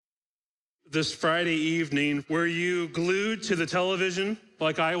this Friday evening, were you glued to the television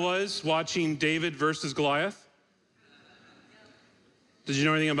like I was watching David versus Goliath? Did you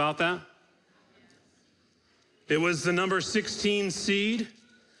know anything about that? It was the number 16 seed,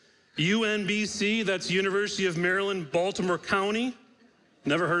 UMBC, that's University of Maryland, Baltimore County.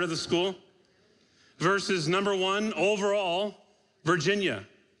 Never heard of the school. Versus number 1 overall, Virginia.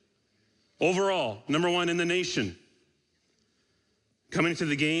 Overall, number 1 in the nation. Coming to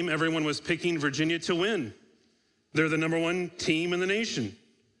the game, everyone was picking Virginia to win. They're the number 1 team in the nation.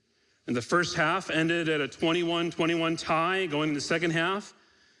 And the first half ended at a 21-21 tie. Going into the second half,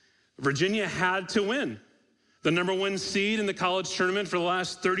 Virginia had to win. The number 1 seed in the college tournament for the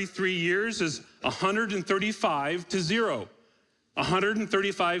last 33 years is 135-0.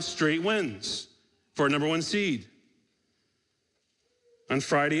 135 straight wins for a number 1 seed. On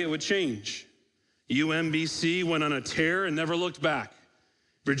Friday, it would change. UMBC went on a tear and never looked back.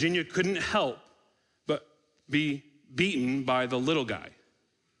 Virginia couldn't help but be beaten by the little guy.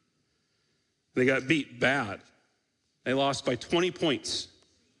 They got beat bad. They lost by 20 points.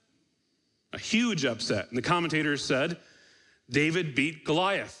 A huge upset. And the commentators said, David beat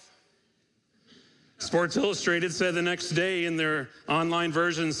Goliath. Sports Illustrated said the next day in their online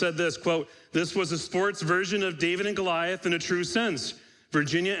version said this, quote, "This was a sports version of David and Goliath in a true sense.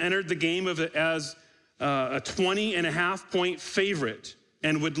 Virginia entered the game as a 20.5-point favorite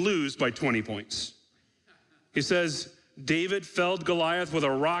and would lose by 20 points. He says, David felled Goliath with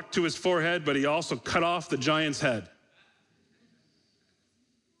a rock to his forehead, but he also cut off the giant's head."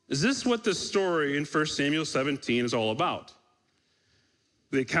 Is this what the story in 1 Samuel 17 is all about?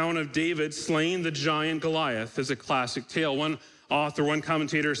 The account of David slaying the giant Goliath is a classic tale. One author, one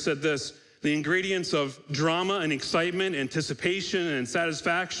commentator said this, "The ingredients of drama and excitement, anticipation and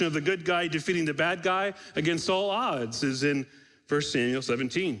satisfaction of the good guy defeating the bad guy against all odds is in 1 Samuel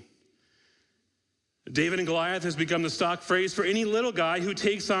 17. David and Goliath has become the stock phrase for any little guy who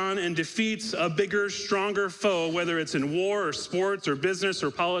takes on and defeats a bigger, stronger foe, whether it's in war or sports or business or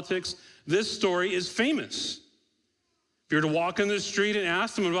politics. This story is famous. If you were to walk in the street and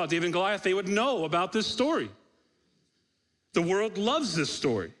ask them about David and Goliath, they would know about this story. The world loves this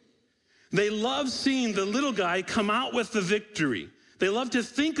story. They love seeing the little guy come out with the victory. They love to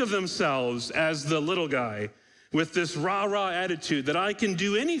think of themselves as the little guy with this rah-rah attitude that I can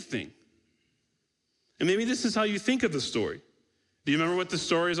do anything. And maybe this is how you think of the story. Do you remember what the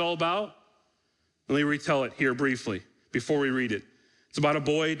story is all about? Let me retell it here briefly before we read it. It's about a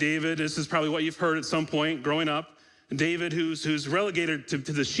boy, David. This is probably what you've heard at some point growing up. David, who's relegated to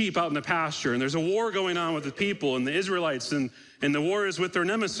the sheep out in the pasture. And there's a war going on with the people and the Israelites. And the war is with their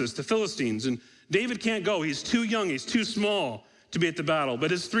nemesis, the Philistines. And David can't go. He's too young. He's too small to be at the battle. But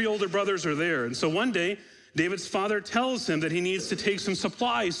his 3 older brothers are there. And so one day, David's father tells him that he needs to take some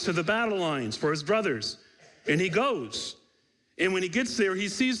supplies to the battle lines for his brothers. And he goes. And when he gets there, he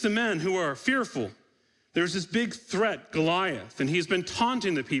sees the men who are fearful. There's this big threat, Goliath, and he's been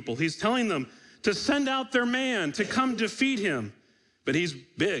taunting the people. He's telling them to send out their man to come defeat him. But he's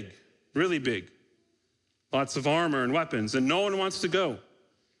big, really big. Lots of armor and weapons, and no one wants to go.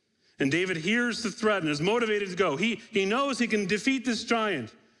 And David hears the threat and is motivated to go. He knows he can defeat this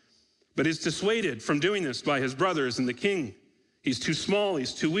giant, but is dissuaded from doing this by his brothers and the king. He's too small,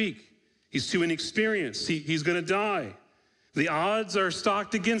 he's too weak, he's too inexperienced, he's gonna die. The odds are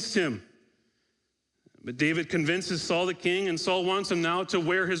stacked against him. But David convinces Saul the king, and Saul wants him now to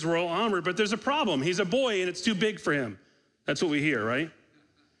wear his royal armor, but there's a problem. He's a boy and it's too big for him. That's what we hear, right?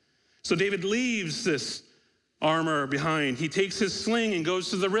 So David leaves this armor behind. He takes his sling and goes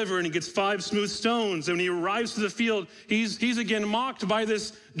to the river and he gets 5 smooth stones. And when he arrives to the field, he's again mocked by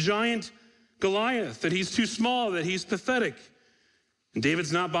this giant Goliath, that he's too small, that he's pathetic. And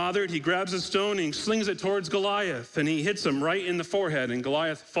David's not bothered. He grabs a stone and he slings it towards Goliath and he hits him right in the forehead and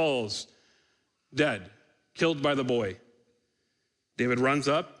Goliath falls dead, killed by the boy. David runs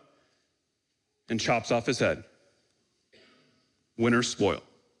up and chops off his head. Winner's spoil.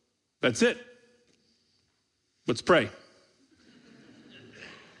 That's it. Let's pray.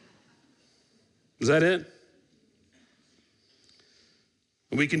 Is that it?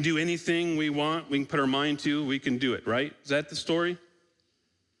 We can do anything we want. We can put our mind to. We can do it, right? Is that the story?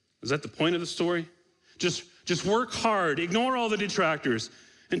 Is that the point of the story? Just work hard. Ignore all the detractors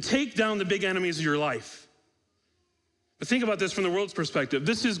and take down the big enemies of your life. But think about this from the world's perspective.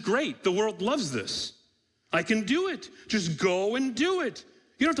 This is great. The world loves this. I can do it. Just go and do it.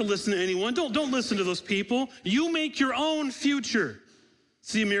 You don't have to listen to anyone. Don't listen to those people. You make your own future.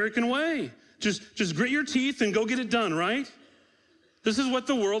 It's the American way. Just grit your teeth and go get it done, right? This is what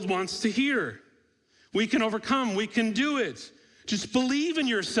the world wants to hear. We can overcome. We can do it. Just believe in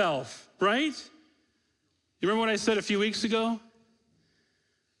yourself. right? You remember what I said a few weeks ago?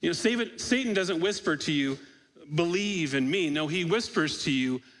 You know, Satan doesn't whisper to you, believe in me. No, he whispers to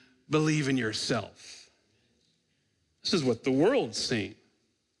you, believe in yourself. This is what the world's saying.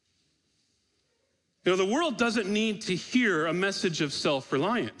 You know, the world doesn't need to hear a message of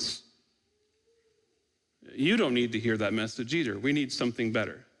self-reliance. You don't need to hear that message either. We need something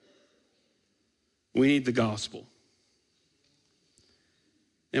better. We need the gospel.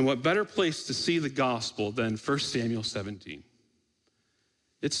 And what better place to see the gospel than 1 Samuel 17?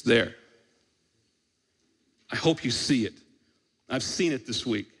 It's there. I hope you see it. I've seen it this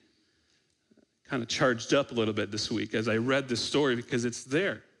week. Kind of charged up a little bit this week as I read this story because it's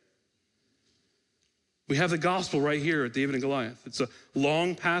there. We have the gospel right here at David and Goliath. It's a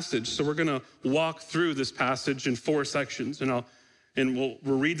long passage, so we're going to walk through this passage in 4 sections, and we'll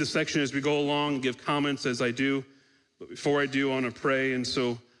read the section as we go along and give comments as I do. But before I do, I want to pray, and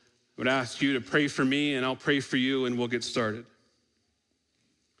so I would ask you to pray for me, and I'll pray for you, and we'll get started.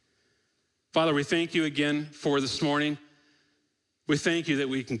 Father, we thank you again for this morning. We thank you that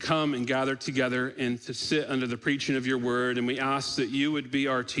we can come and gather together and to sit under the preaching of your word, and we ask that you would be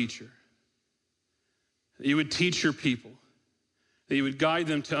our teacher, that you would teach your people, that you would guide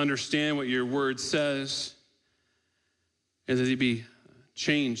them to understand what your word says, and that they'd be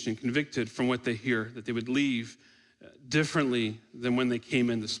changed and convicted from what they hear, that they would leave differently than when they came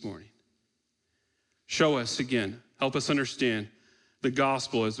in this morning. Show us again, help us understand the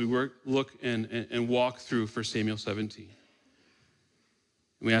gospel as we look and walk through 1 Samuel 17.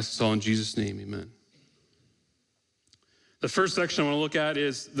 And we ask this all in Jesus' name, amen. The first section I want to look at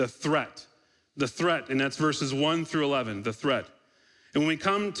is the threat. The threat, and that's verses 1 through 11, the threat. And when we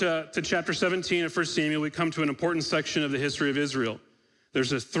come to chapter 17 of 1 Samuel, we come to an important section of the history of Israel.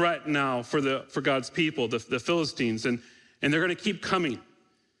 There's a threat now for God's people, the Philistines, and they're going to keep coming.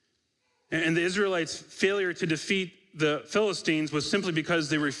 And the Israelites' failure to defeat the Philistines was simply because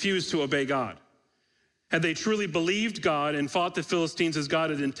they refused to obey God. Had they truly believed God and fought the Philistines as God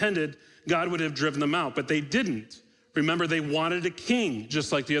had intended, God would have driven them out, but they didn't. Remember, they wanted a king,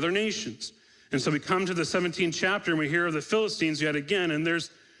 just like the other nations. And so we come to the 17th chapter and we hear of the Philistines yet again, and there's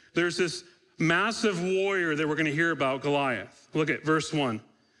this massive warrior that we're going to hear about, Goliath. Look at verse 1.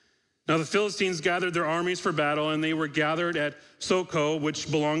 Now the Philistines gathered their armies for battle, and they were gathered at Socoh,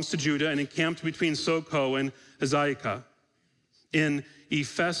 which belongs to Judah, and encamped between Socoh and Azekah in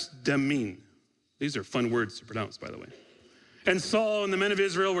Ephes-dammim. These are fun words to pronounce, by the way. And Saul and the men of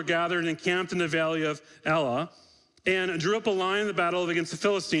Israel were gathered and encamped in the valley of Elah, and drew up a line in the battle against the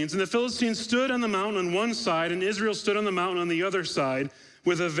Philistines. And the Philistines stood on the mountain on one side, and Israel stood on the mountain on the other side,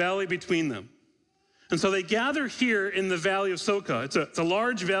 with a valley between them. And so they gather here in the valley of Socoh. It's a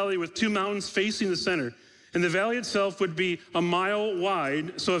large valley with 2 mountains facing the center. And the valley itself would be a mile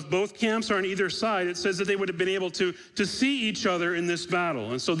wide. So if both camps are on either side, it says that they would have been able to see each other in this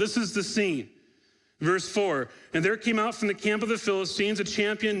battle. And so this is the scene. Verse 4, and there came out from the camp of the Philistines a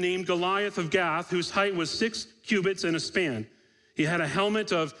champion named Goliath of Gath, whose height was 6 cubits and a span. He had a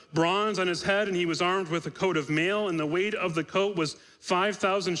helmet of bronze on his head, and he was armed with a coat of mail, and the weight of the coat was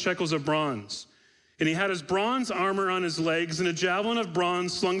 5,000 shekels of bronze. And he had his bronze armor on his legs, and a javelin of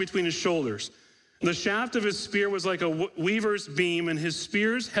bronze slung between his shoulders. The shaft of his spear was like a weaver's beam, and his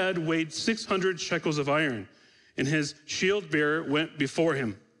spear's head weighed 600 shekels of iron, and his shield bearer went before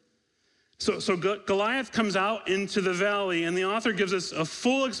him. So Goliath comes out into the valley, and the author gives us a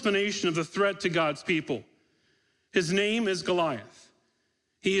full explanation of the threat to God's people. His name is Goliath.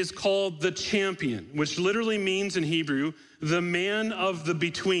 He is called the champion, which literally means in Hebrew, the man of the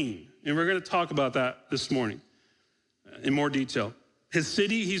between. And we're going to talk about that this morning in more detail. His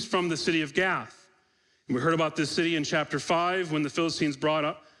city, he's from the city of Gath. And we heard about this city in chapter 5 when the Philistines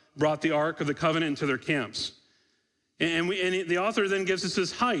brought the Ark of the Covenant into their camps. And the author then gives us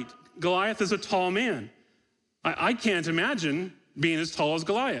his height. Goliath is a tall man. I can't imagine being as tall as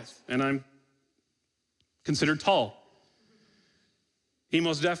Goliath, and I'm considered tall. He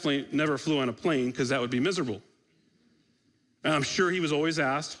most definitely never flew on a plane because that would be miserable. And I'm sure he was always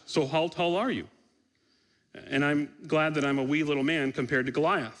asked, so how tall are you? And I'm glad that I'm a wee little man compared to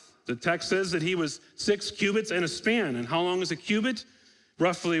Goliath. The text says that he was 6 cubits and a span. And how long is a cubit?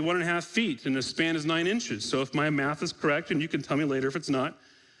 Roughly 1.5 feet, and a span is 9 inches. So if my math is correct, and you can tell me later if it's not,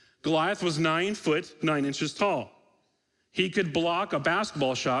 Goliath was 9 foot, 9 inches tall. He could block a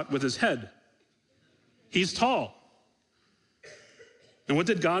basketball shot with his head. He's tall. And what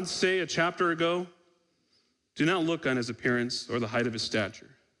did God say a chapter ago? Do not look on his appearance or the height of his stature.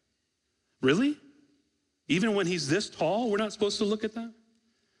 Really? Even when he's this tall, we're not supposed to look at that?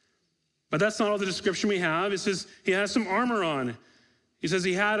 But that's not all the description we have. It says he has some armor on. He says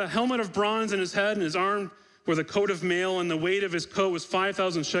he had a helmet of bronze in his head, and his arm with a coat of mail, and the weight of his coat was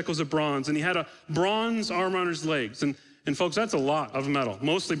 5,000 shekels of bronze. And he had a bronze arm on his legs. And folks, that's a lot of metal,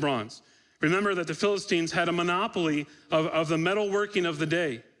 mostly bronze. Remember that the Philistines had a monopoly of the metalworking of the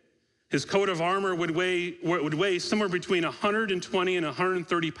day. His coat of armor would weigh somewhere between 120 and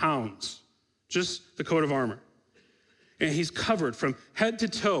 130 pounds, just the coat of armor. And he's covered from head to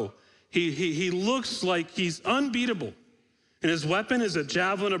toe. He looks like he's unbeatable. And his weapon is a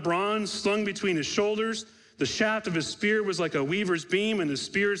javelin of bronze slung between his shoulders. The shaft of his spear was like a weaver's beam, and his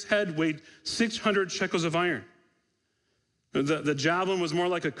spear's head weighed 600 shekels of iron. The javelin was more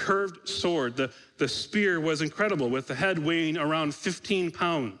like a curved sword. The spear was incredible, with the head weighing around 15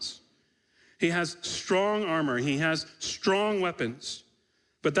 pounds. He has strong armor. He has strong weapons.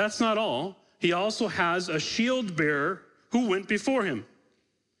 But that's not all. He also has a shield bearer who went before him.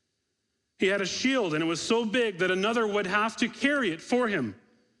 He had a shield, and it was so big that another would have to carry it for him,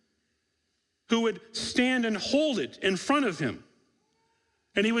 who would stand and hold it in front of him.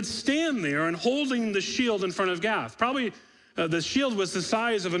 And he would stand there and holding the shield in front of Gath. Probably the shield was the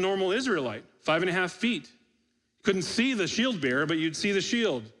size of a normal Israelite, 5.5 feet. You couldn't see the shield bearer, but you'd see the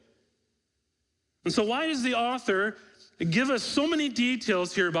shield. And so why does the author give us so many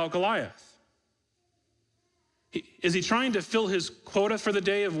details here about Goliath? Is he trying to fill his quota for the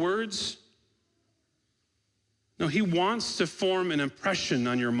day of words? No, he wants to form an impression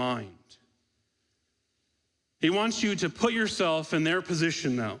on your mind. He wants you to put yourself in their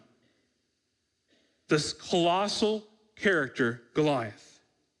position now. This colossal character, Goliath.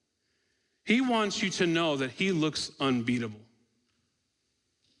 He wants you to know that he looks unbeatable.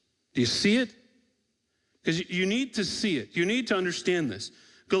 Do you see it? Because you need to see it. You need to understand this.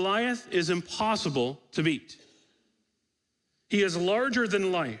 Goliath is impossible to beat. He is larger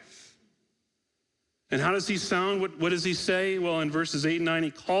than life. And how does he sound? What does he say? Well, in verses 8 and 9,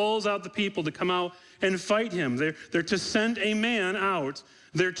 he calls out the people to come out and fight him. They're to send a man out,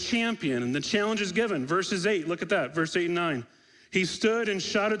 their champion, and the challenge is given. Verses 8, look at that, verse 8 and 9. He stood and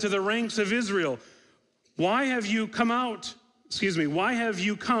shouted to the ranks of Israel, why have you come out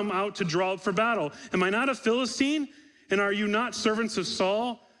to draw up for battle? Am I not a Philistine? And are you not servants of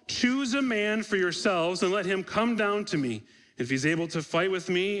Saul? Choose a man for yourselves and let him come down to me. If he's able to fight with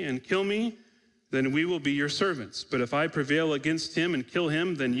me and kill me, then we will be your servants. But if I prevail against him and kill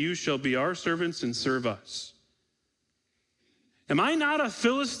him, then you shall be our servants and serve us. Am I not a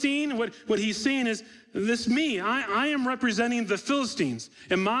Philistine? What he's saying is, this me, I am representing the Philistines.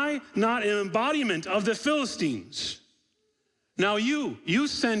 Am I not an embodiment of the Philistines? Now you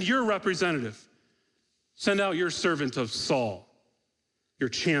send your representative. Send out your servant of Saul, your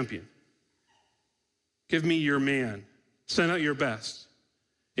champion. Give me your man. Send out your best.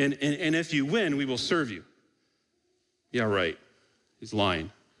 And if you win, we will serve you. Yeah, right. He's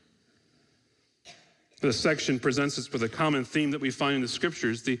lying. This section presents us with a common theme that we find in the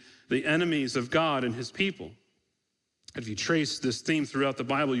scriptures, the enemies of God and his people. If you trace this theme throughout the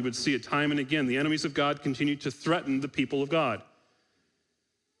Bible, you would see it time and again. The enemies of God continue to threaten the people of God.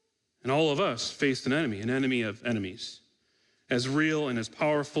 And all of us face an enemy of enemies. As real and as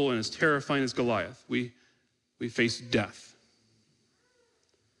powerful and as terrifying as Goliath, we face death.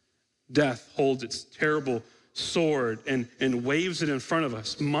 Death holds its terrible sword and waves it in front of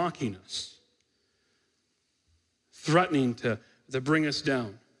us, mocking us, threatening to bring us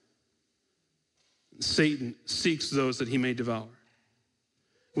down. Satan seeks those that he may devour.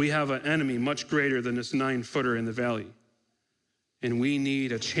 We have an enemy much greater than this 9-footer in the valley. And we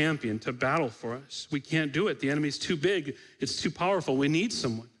need a champion to battle for us. We can't do it. The enemy's too big. It's too powerful. We need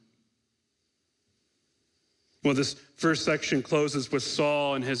someone. Well, this first section closes with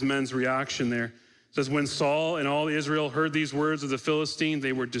Saul and his men's reaction there. It says, when Saul and all Israel heard these words of the Philistine,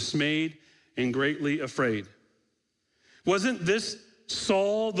 they were dismayed and greatly afraid. Wasn't this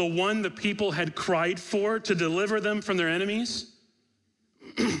Saul the one the people had cried for to deliver them from their enemies?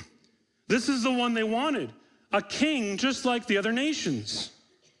 This is the one they wanted, a king just like the other nations.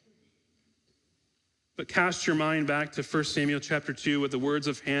 But cast your mind back to 1 Samuel chapter 2 with the words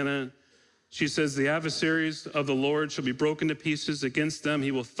of Hannah. She says, the adversaries of the Lord shall be broken to pieces. Against them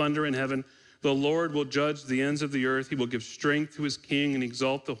he will thunder in heaven. The Lord will judge the ends of the earth. He will give strength to his king and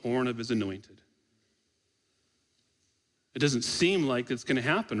exalt the horn of his anointed. It doesn't seem like it's going to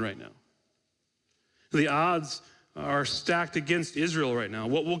happen right now. The odds are stacked against Israel right now.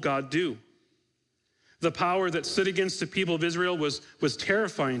 What will God do? The power that stood against the people of Israel was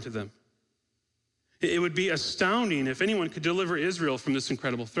terrifying to them. It would be astounding if anyone could deliver Israel from this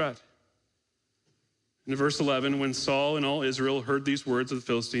incredible threat. In verse 11, when Saul and all Israel heard these words of the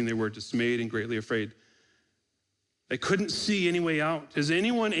Philistine, they were dismayed and greatly afraid. They couldn't see any way out. Is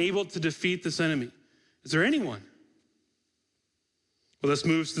anyone able to defeat this enemy? Is there anyone? Well, let's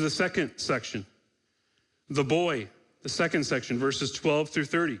move to the second section. The boy, the second section, verses 12 through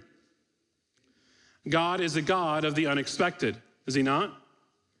 30. God is a God of the unexpected, is he not?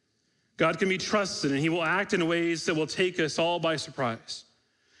 God can be trusted, and he will act in ways that will take us all by surprise.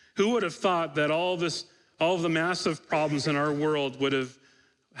 Who would have thought that all of the massive problems in our world would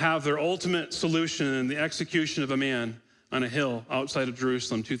have their ultimate solution in the execution of a man on a hill outside of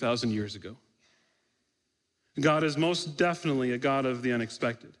Jerusalem 2,000 years ago? God is most definitely a God of the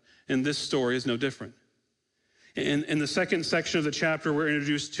unexpected, and this story is no different. In the second section of the chapter, we're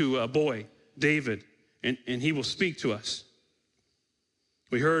introduced to a boy, David, and he will speak to us.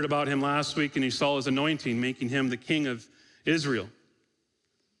 We heard about him last week, and he saw his anointing, making him the king of Israel.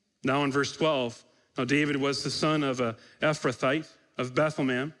 Now in verse 12, now David was the son of a Ephrathite of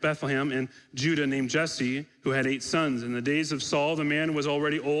Bethlehem in Judah named Jesse, who had 8 sons. In the days of Saul, the man was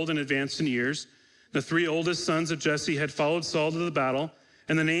already old and advanced in years. The 3 oldest sons of Jesse had followed Saul to the battle,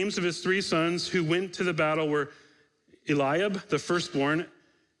 and the names of his 3 sons who went to the battle were Eliab, the firstborn,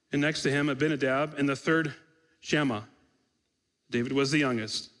 and next to him Abinadab, and the third Shammah. David was the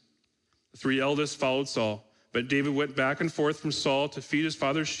youngest. The 3 eldest followed Saul, but David went back and forth from Saul to feed his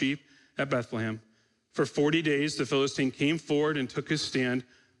father's sheep at Bethlehem. For 40 days, the Philistine came forward and took his stand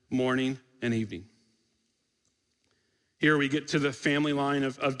morning and evening. Here we get to the family line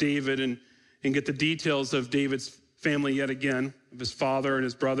of David and get the details of David's family yet again, of his father and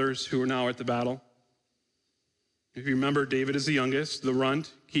his brothers who are now at the battle. If you remember, David is the youngest, the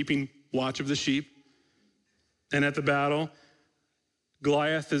runt, keeping watch of the sheep. And at the battle,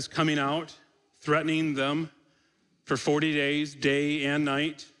 Goliath is coming out, threatening them for 40 days, day and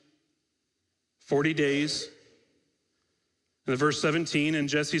night. 40 days. In verse 17, and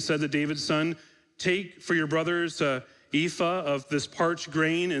Jesse said to David's son, take for your brothers a ephah of this parched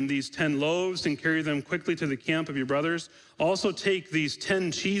grain and these 10 loaves and carry them quickly to the camp of your brothers. Also take these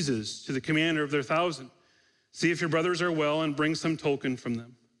 10 cheeses to the commander of their 1,000. See if your brothers are well and bring some token from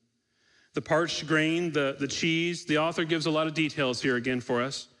them. The parched grain, the cheese, the author gives a lot of details here again for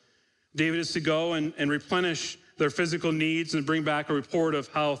us. David is to go and replenish their physical needs and bring back a report of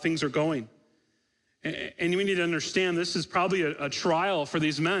how things are going. And we need to understand this is probably a trial for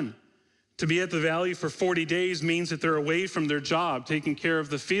these men. To be at the valley for 40 days means that they're away from their job, taking care of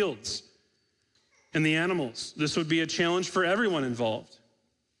the fields and the animals. This would be a challenge for everyone involved.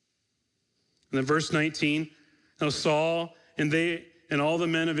 And then verse 19, now Saul and all the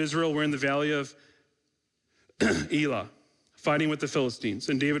men of Israel were in the valley of Elah, fighting with the Philistines.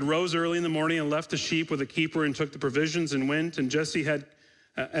 And David rose early in the morning and left the sheep with a keeper and took the provisions and went, and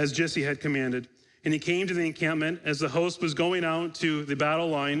as Jesse had commanded. And he came to the encampment as the host was going out to the battle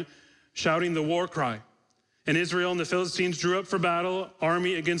line, shouting the war cry. And Israel and the Philistines drew up for battle,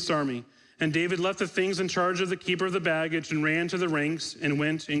 army against army. And David left the things in charge of the keeper of the baggage and ran to the ranks and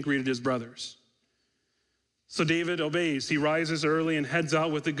went and greeted his brothers. So David obeys. He rises early and heads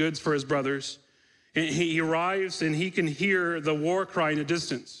out with the goods for his brothers. And he arrives and he can hear the war cry in the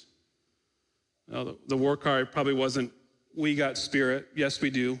distance. Well, the war cry probably wasn't, we got spirit. Yes,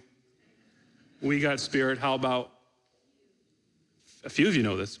 we do. We got spirit. How about a few of you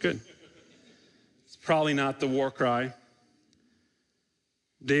know this? Good. It's probably not the war cry.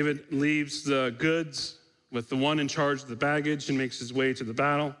 David leaves the goods with the one in charge of the baggage and makes his way to the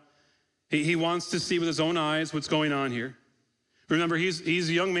battle. He wants to see with his own eyes what's going on here. Remember, he's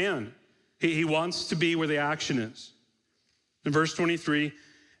a young man. He wants to be where the action is. In verse 23,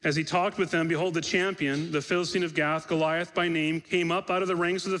 as he talked with them, behold, the champion, the Philistine of Gath, Goliath by name, came up out of the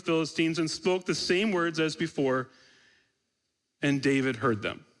ranks of the Philistines and spoke the same words as before, and David heard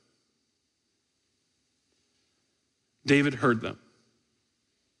them. David heard them.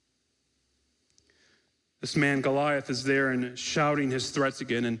 This man, Goliath, is there and shouting his threats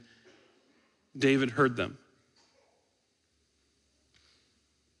again, and David heard them.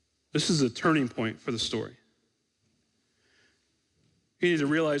 This is a turning point for the story. You need to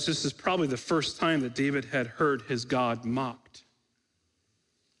realize this is probably the first time that David had heard his God mocked.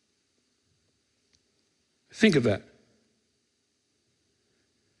 Think of that.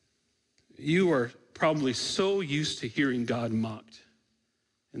 You are probably so used to hearing God mocked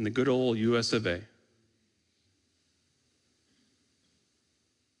in the good old US of A.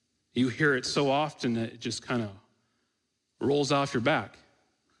 You hear it so often that it just kind of rolls off your back.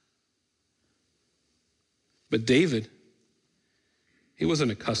 But David, he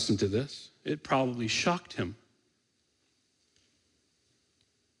wasn't accustomed to this. It probably shocked him.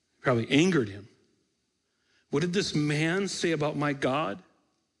 It probably angered him. What did this man say about my God?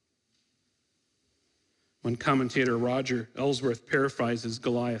 When commentator Roger Ellsworth paraphrases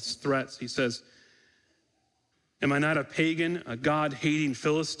Goliath's threats, he says, "Am I not a pagan, a God-hating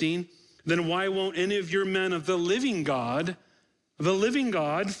Philistine? Then why won't any of your men of the living God,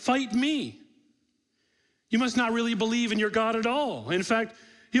 fight me? You must not really believe in your God at all. In fact,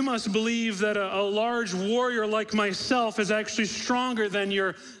 you must believe that a large warrior like myself is actually stronger than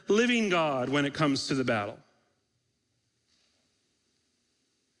your living God when it comes to the battle."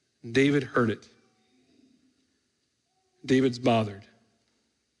 David heard it. David's bothered.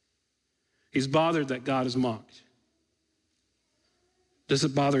 He's bothered that God is mocked. Does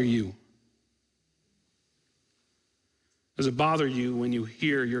it bother you? Does it bother you when you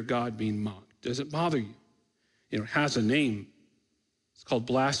hear your God being mocked? Does it bother you? It has a name. It's called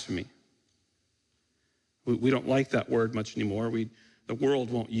blasphemy. We don't like that word much anymore. The world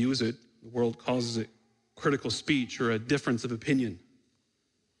won't use it. The world calls it critical speech or a difference of opinion.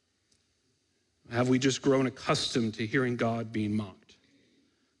 Have we just grown accustomed to hearing God being mocked?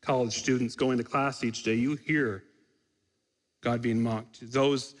 College students going to class each day, you hear God being mocked.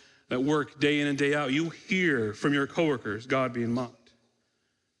 Those that work day in and day out, you hear from your coworkers God being mocked.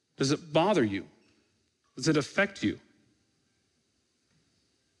 Does it bother you? Does it affect you?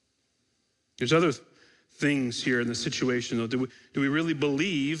 There's other things here in the situation, though. Do we really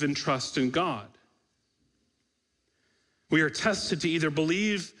believe and trust in God? We are tested to either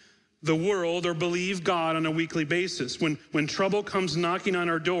believe the world or believe God on a weekly basis. When trouble comes knocking on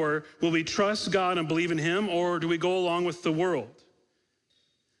our door, will we trust God and believe in him, or do we go along with the world?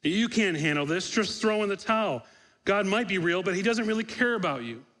 You can't handle this, just throw in the towel. God might be real, but he doesn't really care about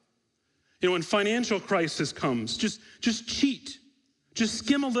you. When financial crisis comes, just cheat. Just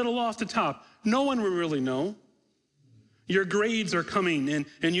skim a little off the top. No one will really know. Your grades are coming,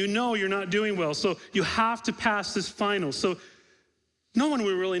 and you know you're not doing well, so you have to pass this final. So no one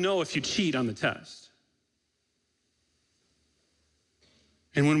will really know if you cheat on the test.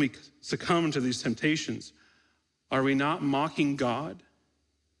 And when we succumb to these temptations, are we not mocking God?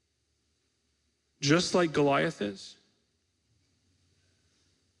 Just like Goliath is?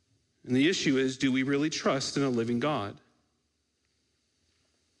 And the issue is, do we really trust in a living God?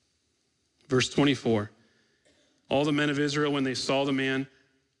 Verse 24, all the men of Israel, when they saw the man,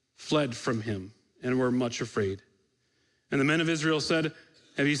 fled from him and were much afraid. And the men of Israel said,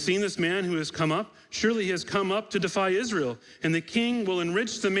 "Have you seen this man who has come up? Surely he has come up to defy Israel. And the king will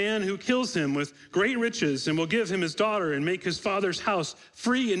enrich the man who kills him with great riches and will give him his daughter and make his father's house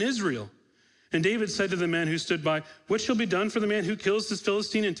free in Israel." And David said to the men who stood by, "What shall be done for the man who kills this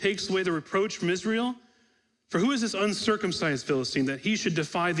Philistine and takes away the reproach from Israel? For who is this uncircumcised Philistine that he should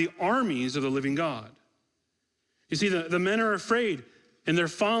defy the armies of the living God?" You see, the men are afraid, and they're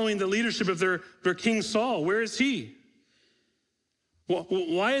following the leadership of their King Saul. Where is he?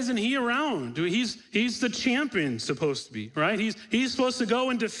 Why isn't he around? He's the champion, supposed to be, right? He's supposed to go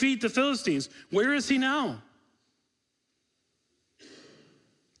and defeat the Philistines. Where is he now?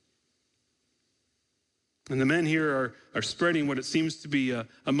 And the men here are spreading what it seems to be a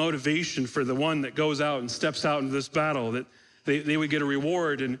motivation for the one that goes out and steps out into this battle, that they would get a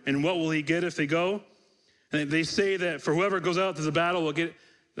reward. And what will he get if they go? And they say that for whoever goes out to the battle will get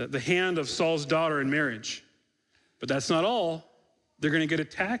the hand of Saul's daughter in marriage. But that's not all. They're going to get a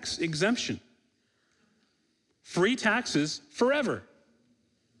tax exemption. Free taxes forever.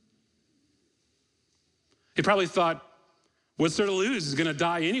 He probably thought, what's there to lose? He's going to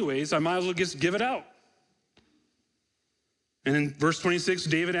die anyways. I might as well just give it out. And in verse 26,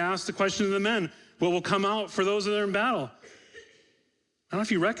 David asked the question of the men, what will come out for those that are in battle? I don't know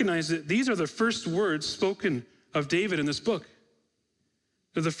if you recognize it. These are the first words spoken of David in this book.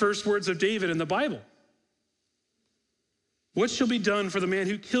 They're the first words of David in the Bible. What shall be done for the man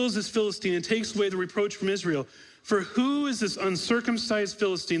who kills this Philistine and takes away the reproach from Israel? For who is this uncircumcised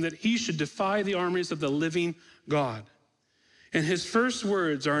Philistine that he should defy the armies of the living God? And his first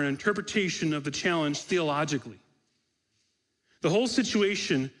words are an interpretation of the challenge theologically. The whole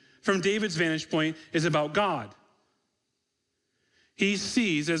situation from David's vantage point is about God. He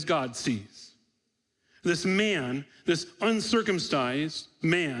sees as God sees. This man, this uncircumcised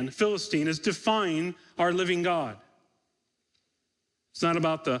man, Philistine, is defying our living God. It's not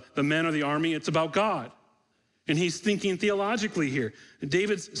about the men or the army, it's about God. And he's thinking theologically here.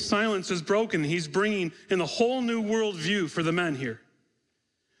 David's silence is broken. He's bringing in a whole new worldview for the men here.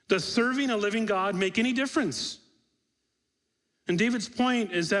 Does serving a living God make any difference? And David's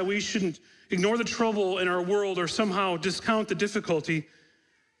point is that we shouldn't ignore the trouble in our world or somehow discount the difficulty.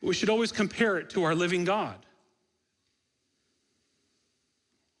 We should always compare it to our living God.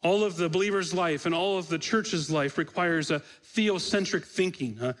 All of the believer's life and all of the church's life requires a theocentric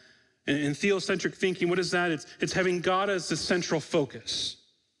thinking, And theocentric thinking, what is that? It's having God as the central focus.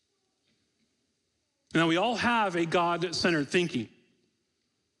 Now, we all have a God-centered thinking.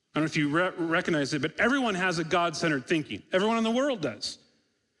 I don't know if you recognize it, but everyone has a God-centered thinking. Everyone in the world does.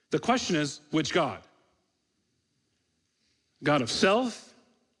 The question is, which God? God of self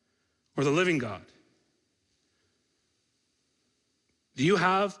or the living God? Do you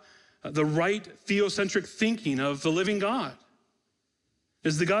have the right theocentric thinking of the living God?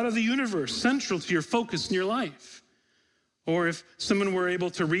 Is the God of the universe central to your focus in your life? Or if someone were able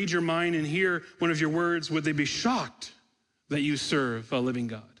to read your mind and hear one of your words, would they be shocked that you serve a living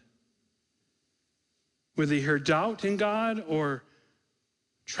God? Would they hear doubt in God or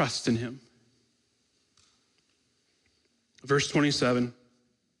trust in him? Verse 27,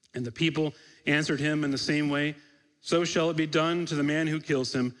 and the people answered him in the same way, so shall it be done to the man who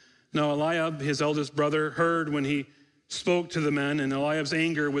kills him. Now Eliab, his eldest brother, heard when he spoke to the men, and Eliab's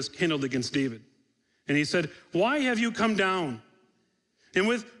anger was kindled against David. And he said, why have you come down? And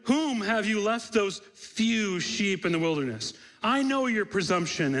with whom have you left those few sheep in the wilderness? I know your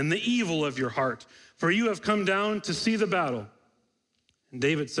presumption and the evil of your heart, for you have come down to see the battle. And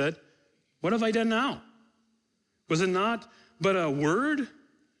David said, what have I done now? Was it not but a word?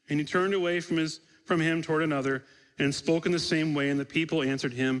 And he turned away from him toward another and spoke in the same way, and the people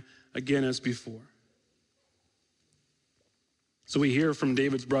answered him again as before. So we hear from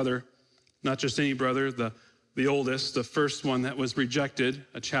David's brother, not just any brother, the oldest, the first one that was rejected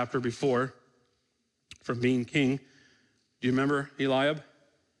a chapter before from being king. Do you remember Eliab?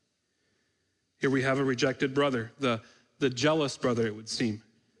 Here we have a rejected brother, the jealous brother, it would seem.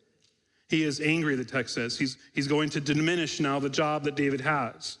 He is angry, the text says. He's going to diminish now the job that David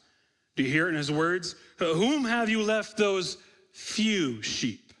has. Do you hear it in his words? Whom have you left those few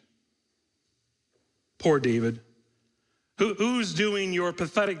sheep? Poor David. Who's doing your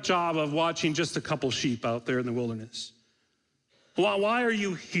pathetic job of watching just a couple sheep out there in the wilderness? Why are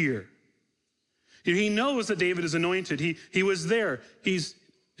you here? He knows that David is anointed. He was there.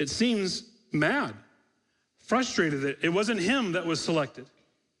 It seems, mad, frustrated that it wasn't him that was selected.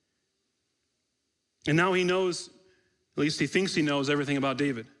 And now he knows, at least he thinks he knows everything about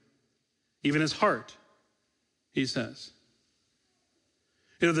David. Even his heart, he says.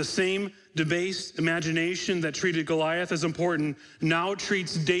 The same debased imagination that treated Goliath as important now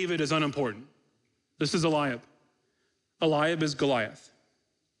treats David as unimportant. This is Eliab. Eliab is Goliath.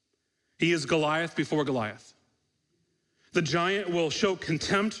 He is Goliath before Goliath. The giant will show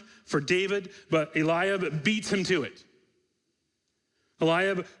contempt for David, but Eliab beats him to it.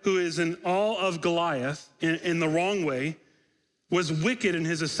 Eliab, who is in awe of Goliath in the wrong way, was wicked in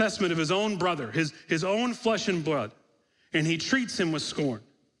his assessment of his own brother, his own flesh and blood, and he treats him with scorn.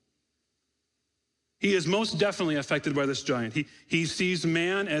 He is most definitely affected by this giant. He sees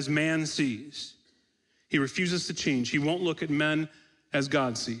man as man sees. He refuses to change. He won't look at men as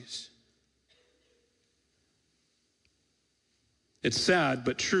God sees. It's sad,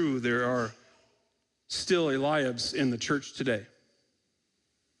 but true, there are still Eliabs in the church today.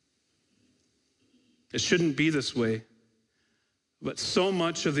 It shouldn't be this way, but so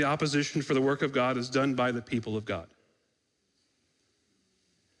much of the opposition for the work of God is done by the people of God.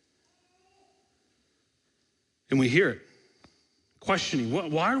 And we hear it, questioning,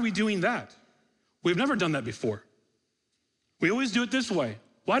 why are we doing that? We've never done that before. We always do it this way.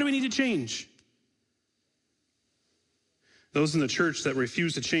 Why do we need to change? Those in the church that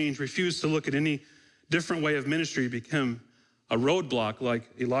refuse to change, refuse to look at any different way of ministry, become a roadblock like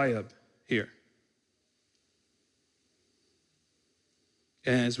Eliab here.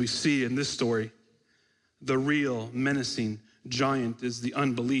 And as we see in this story, the real menacing giant is the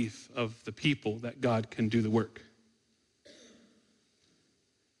unbelief of the people that God can do the work.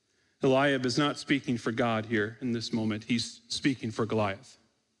 Eliab is not speaking for God here in this moment. He's speaking for Goliath.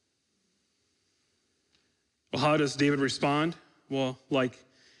 Well, how does David respond? Well, like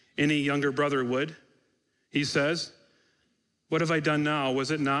any younger brother would. He says, what have I done now?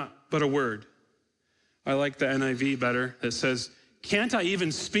 Was it not but a word? I like the NIV better. It says, can't I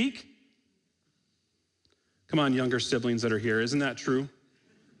even speak? Come on, younger siblings that are here. Isn't that true?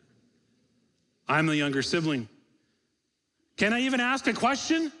 I'm the younger sibling. Can I even ask a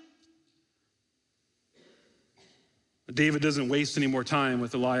question? David doesn't waste any more time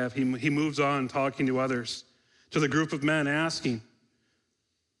with Eliab. He moves on talking to others, to the group of men, asking,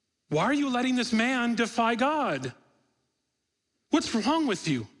 why are you letting this man defy God? What's wrong with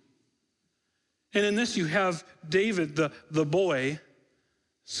you? And in this you have David, the boy,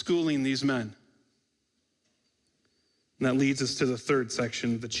 schooling these men. And that leads us to the third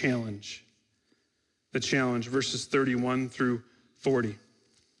section, the challenge. The challenge, verses 31 through 40.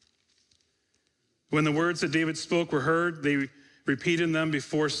 When the words that David spoke were heard, they repeated them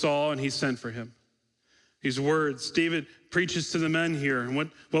before Saul, and he sent for him. These words, David preaches to the men here. And what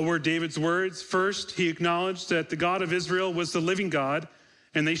were David's words? First, he acknowledged that the God of Israel was the living God,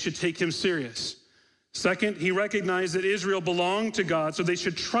 and they should take him serious. Second, he recognized that Israel belonged to God, so they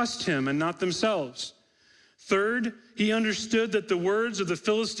should trust him and not themselves. Third, he understood that the words of the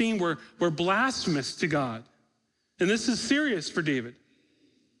Philistine were blasphemous to God. And this is serious for David.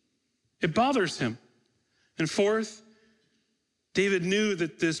 It bothers him. And fourth, David knew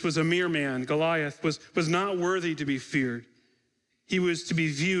that this was a mere man. Goliath was not worthy to be feared. He was to be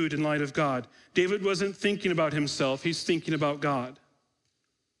viewed in light of God. David wasn't thinking about himself. He's thinking about God.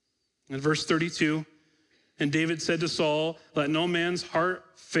 In verse 32, and David said to Saul, "Let no man's heart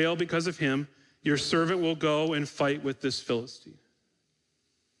fail because of him. Your servant will go and fight with this Philistine."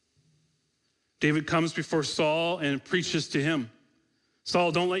 David comes before Saul and preaches to him.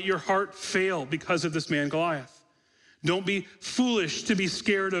 Saul, don't let your heart fail because of this man Goliath. Don't be foolish to be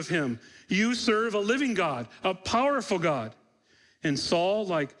scared of him. You serve a living God, a powerful God. And Saul,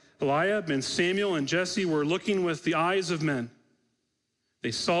 like Eliab and Samuel and Jesse, were looking with the eyes of men. They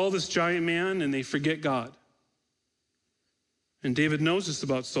saw this giant man and they forget God. And David knows this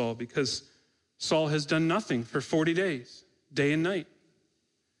about Saul because Saul has done nothing for 40 days, day and night.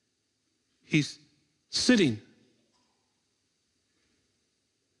 He's sitting.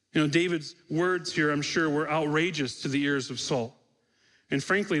 You know, David's words here, I'm sure, were outrageous to the ears of Saul. And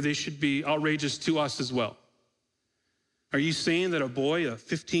frankly, they should be outrageous to us as well. Are you saying that a boy, a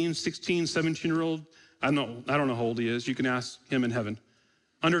 15, 16, 17-year-old, I don't know how old he is, you can ask him in heaven,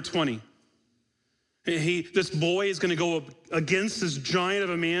 under 20, this boy is going to go against this giant of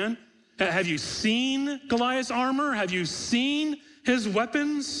a man? Have you seen Goliath's armor? Have you seen his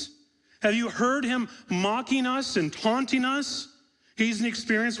weapons? Have you heard him mocking us and taunting us? He's an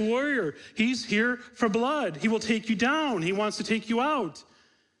experienced warrior. He's here for blood. He will take you down. He wants to take you out.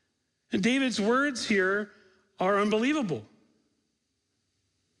 And David's words here are unbelievable.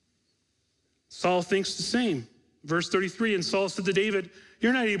 Saul thinks the same. Verse 33, and Saul said to David,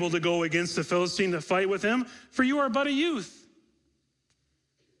 "You're not able to go against the Philistine to fight with him, for you are but a youth."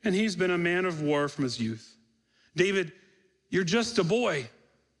 And he's been a man of war from his youth. David, you're just a boy.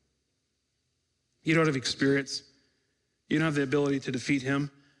 You don't have experience. You don't have the ability to defeat him.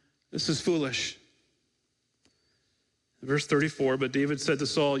 This is foolish. Verse 34, but David said to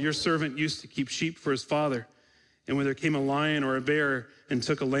Saul, "Your servant used to keep sheep for his father. And when there came a lion or a bear and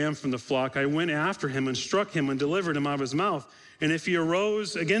took a lamb from the flock, I went after him and struck him and delivered him out of his mouth. And if he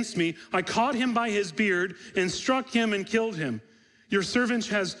arose against me, I caught him by his beard and struck him and killed him. Your servant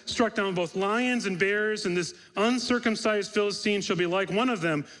has struck down both lions and bears, and this uncircumcised Philistine shall be like one of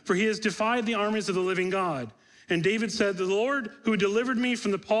them, for he has defied the armies of the living God." And David said, "The Lord who delivered me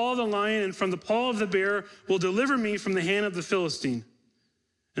from the paw of the lion and from the paw of the bear will deliver me from the hand of the Philistine."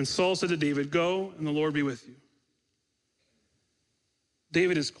 And Saul said to David, "Go, and the Lord be with you."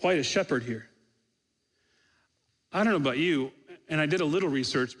 David is quite a shepherd here. I don't know about you, and I did a little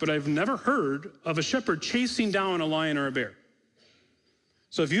research, but I've never heard of a shepherd chasing down a lion or a bear.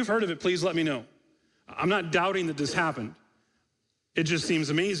 So if you've heard of it, please let me know. I'm not doubting that this happened. It just seems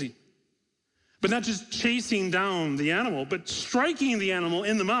amazing. But not just chasing down the animal, but striking the animal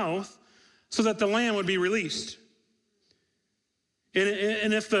in the mouth so that the lamb would be released.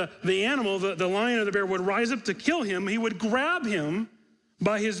 And if the animal, the lion or the bear, would rise up to kill him, he would grab him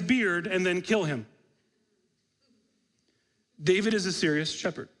by his beard and then kill him. David is a serious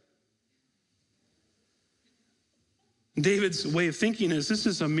shepherd. David's way of thinking is, this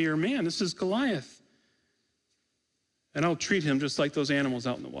is a mere man. This is Goliath. And I'll treat him just like those animals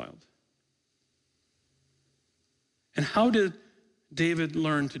out in the wild. And how did David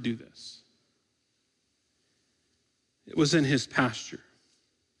learn to do this? It was in his pasture.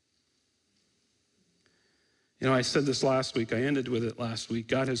 You know, I said this last week. I ended with it last week.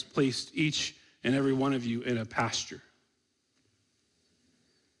 God has placed each and every one of you in a pasture.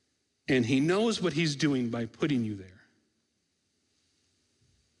 And he knows what he's doing by putting you there.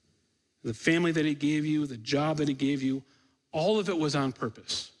 The family that he gave you, the job that he gave you, all of it was on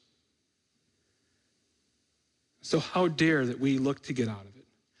purpose. So how dare that we look to get out of it?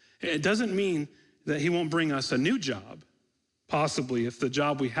 It doesn't mean that he won't bring us a new job, possibly if the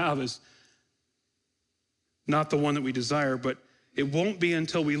job we have is not the one that we desire, but it won't be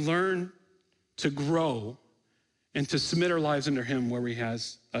until we learn to grow and to submit our lives under him where he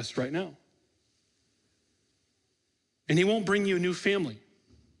has us right now. And he won't bring you a new family.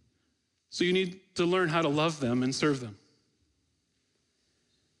 So you need to learn how to love them and serve them.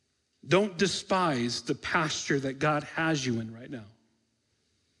 Don't despise the pasture that God has you in right now.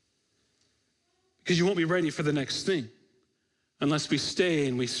 because you won't be ready for the next thing unless we stay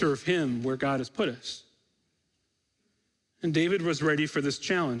and we serve him where God has put us. And David was ready for this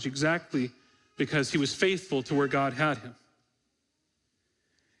challenge exactly because he was faithful to where God had him.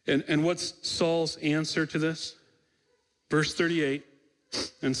 And what's Saul's answer to this? Verse 38,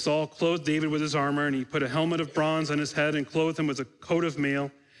 and Saul clothed David with his armor, and he put a helmet of bronze on his head and clothed him with a coat of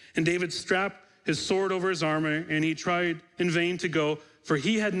mail. And David strapped his sword over his armor, and he tried in vain to go, for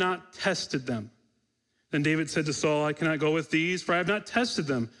he had not tested them. Then David said to Saul, I cannot go with these, for I have not tested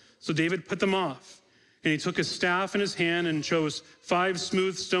them. So David put them off. And he took his staff in his hand and chose 5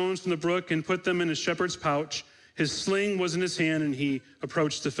 smooth stones from the brook and put them in his shepherd's pouch. His sling was in his hand, and he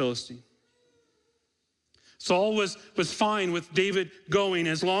approached the Philistine. Saul was fine with David going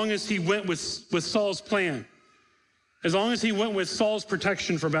as long as he went with Saul's plan, as long as he went with Saul's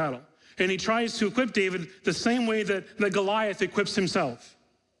protection for battle. And he tries to equip David the same way that Goliath equips himself.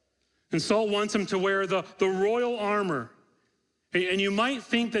 And Saul wants him to wear the royal armor. And you might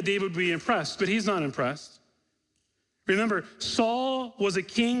think that David would be impressed, but he's not impressed. Remember, Saul was a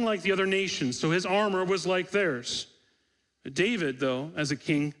king like the other nations, so his armor was like theirs. David, though, as a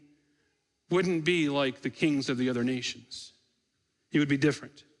king, wouldn't be like the kings of the other nations. He would be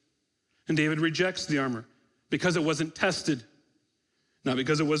different. And David rejects the armor because it wasn't tested, not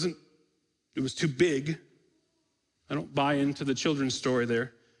because it was too big. I don't buy into the children's story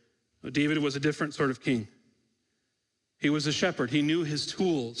there. But David was a different sort of king. He was a shepherd. He knew his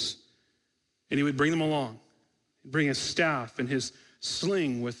tools, and he would bring them along. He'd bring his staff and his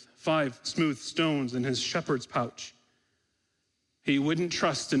sling with 5 smooth stones in his shepherd's pouch. He wouldn't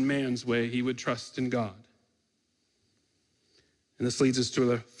trust in man's way. He would trust in God. And this leads us to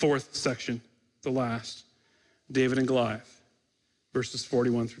the 4th section, the last, David and Goliath, verses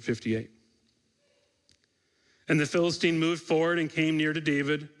 41 through 58. And the Philistine moved forward and came near to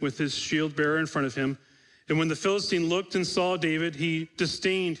David with his shield bearer in front of him. And when the Philistine looked and saw David, he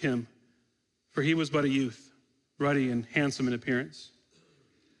disdained him, for he was but a youth, ruddy and handsome in appearance.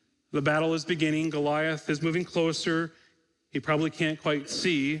 The battle is beginning. Goliath is moving closer. He probably can't quite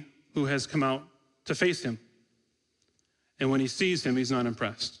see who has come out to face him. And when he sees him, he's not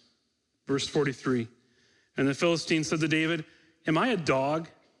impressed. Verse 43, and the Philistine said to David, am I a dog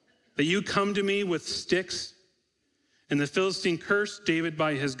that you come to me with sticks? And the Philistine cursed David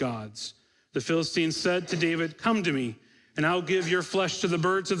by his gods. The Philistine said to David, come to me, and I'll give your flesh to the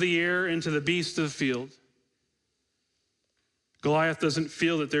birds of the air and to the beasts of the field. Goliath doesn't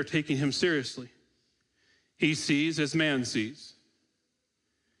feel that they're taking him seriously. He sees as man sees,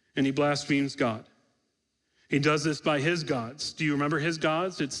 and he blasphemes God. He does this by his gods. Do you remember his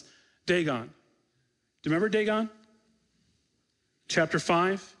gods? It's Dagon. Do you remember Dagon? Chapter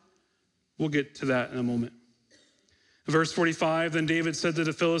 5? We'll get to that in a moment. Verse 45, then David said to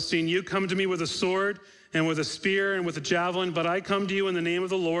the Philistine, you come to me with a sword and with a spear and with a javelin, but I come to you in the name of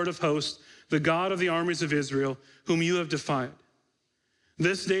the Lord of hosts, the God of the armies of Israel, whom you have defied.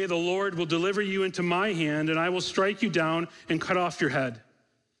 This day the Lord will deliver you into my hand, and I will strike you down and cut off your head.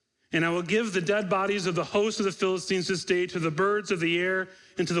 And I will give the dead bodies of the host of the Philistines this day to the birds of the air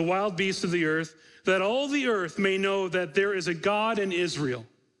and to the wild beasts of the earth, that all the earth may know that there is a God in Israel,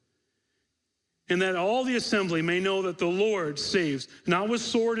 and that all the assembly may know that the Lord saves, not with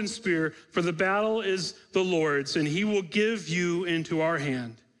sword and spear, for the battle is the Lord's, and he will give you into our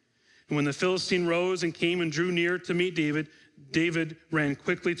hand. And when the Philistine rose and came and drew near to meet David, David ran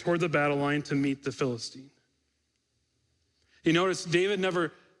quickly toward the battle line to meet the Philistine. You notice David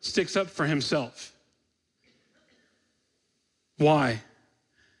never sticks up for himself. Why?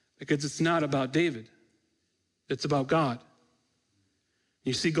 Because it's not about David. It's about God.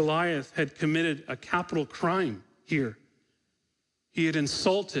 You see, Goliath had committed a capital crime here. He had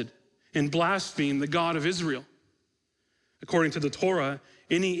insulted and blasphemed the God of Israel. According to the Torah,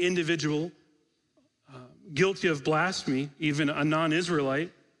 any individual guilty of blasphemy, even a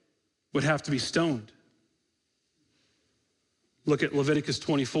non-Israelite, would have to be stoned. Look at Leviticus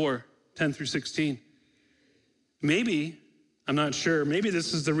 24, 10 through 16. Maybe, I'm not sure, maybe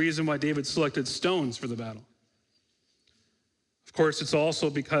this is the reason why David selected stones for the battle. Of course, it's also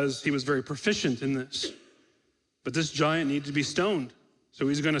because he was very proficient in this. But this giant needed to be stoned. So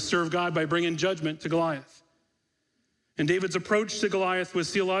he's going to serve God by bringing judgment to Goliath. And David's approach to Goliath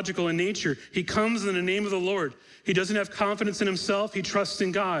was theological in nature. He comes in the name of the Lord. He doesn't have confidence in himself. He trusts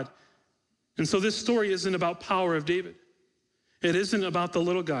in God. And so this story isn't about power of David. It isn't about the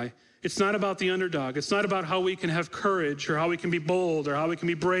little guy. It's not about the underdog. It's not about how we can have courage or how we can be bold or how we can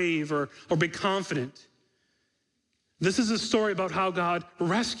be brave or be confident. This is a story about how God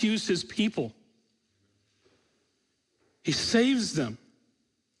rescues his people. He saves them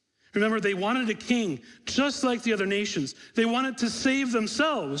Remember, they wanted a king just like the other nations. They wanted to save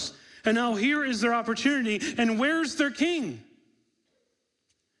themselves. And now here is their opportunity. And where's their king?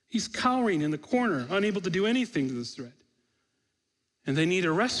 He's cowering in the corner, unable to do anything to this threat. And they need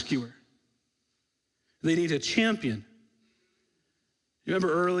a rescuer. They need a champion.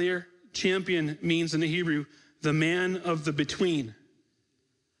 Remember earlier, champion means in the Hebrew, the man of the between.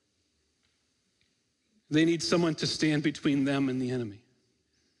 They need someone to stand between them and the enemy.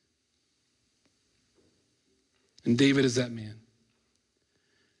 And David is that man.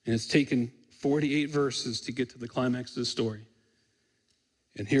 And it's taken 48 verses to get to the climax of the story.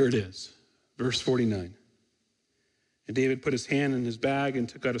 And here it is, verse 49. And David put his hand in his bag and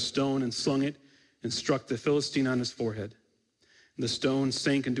took out a stone and slung it and struck the Philistine on his forehead. And the stone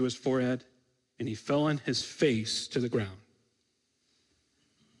sank into his forehead, and he fell on his face to the ground.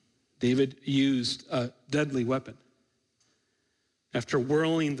 David used a deadly weapon. After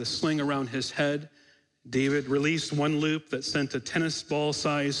whirling the sling around his head, David released one loop that sent a tennis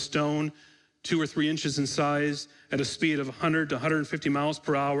ball-sized stone 2 or 3 inches in size at a speed of 100 to 150 miles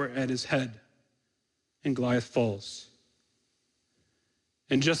per hour at his head. And Goliath falls.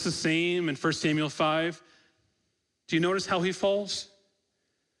 And just the same in 1 Samuel 5, do you notice how he falls?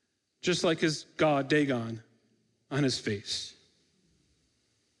 Just like his god, Dagon, on his face.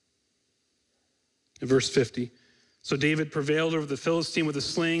 In verse 50, so David prevailed over the Philistine with a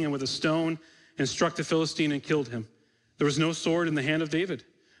sling and with a stone and struck the Philistine and killed him. There was no sword in the hand of David.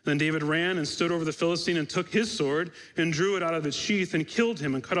 Then David ran and stood over the Philistine and took his sword and drew it out of its sheath and killed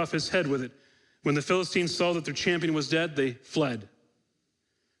him and cut off his head with it. When the Philistines saw that their champion was dead, they fled.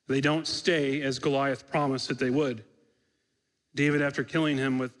 They don't stay as Goliath promised that they would. David, after killing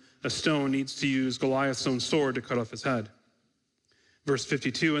him with a stone, needs to use Goliath's own sword to cut off his head. Verse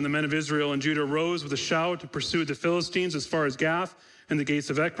 52, and the men of Israel and Judah rose with a shout to pursue the Philistines as far as Gath and the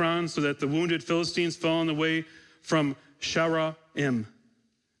gates of Ekron, so that the wounded Philistines fell on the way from Sharaim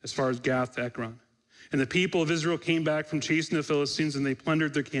as far as Gath to Ekron. And the people of Israel came back from chasing the Philistines, and they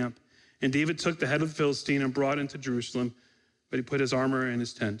plundered their camp. And David took the head of the Philistine and brought it into Jerusalem, but he put his armor in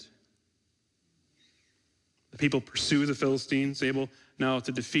his tent. The people pursue the Philistines, able now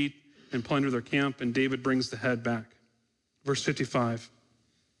to defeat and plunder their camp, and David brings the head back. Verse 55.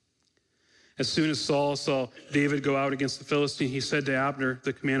 As soon as Saul saw David go out against the Philistine, he said to Abner,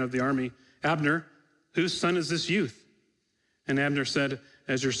 the commander of the army, Abner, whose son is this youth? And Abner said,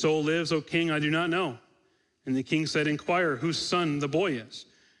 as your soul lives, O king, I do not know. And the king said, inquire whose son the boy is.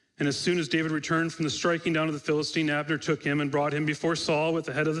 And as soon as David returned from the striking down of the Philistine, Abner took him and brought him before Saul with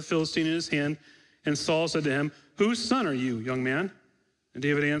the head of the Philistine in his hand. And Saul said to him, whose son are you, young man? And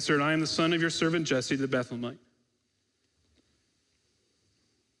David answered, I am the son of your servant Jesse the Bethlehemite.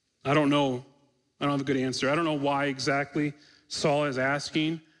 I don't know. I don't have a good answer. I don't know why exactly Saul is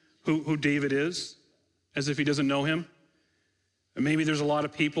asking who David is, as if he doesn't know him. And maybe there's a lot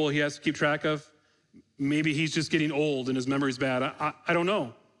of people he has to keep track of. Maybe he's just getting old and his memory's bad. I don't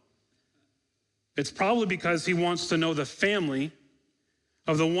know. It's probably because he wants to know the family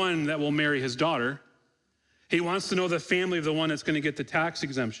of the one that will marry his daughter. He wants to know the family of the one that's going to get the tax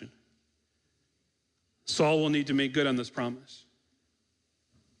exemption. Saul will need to make good on this promise.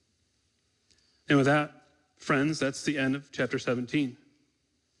 And with that, friends, that's the end of chapter 17.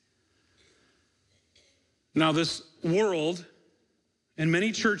 Now, this world and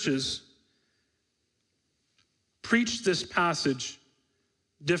many churches preach this passage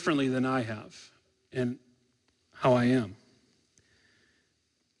differently than I have and how I am.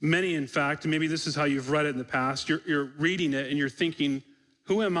 Many, in fact, maybe this is how you've read it in the past, you're reading it and you're thinking,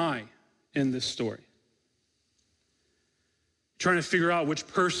 who am I in this story? Trying to figure out which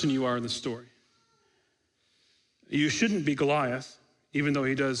person you are in the story. You shouldn't be Goliath, even though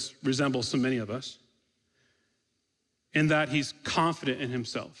he does resemble so many of us, in that he's confident in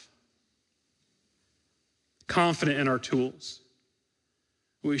himself, confident in our tools.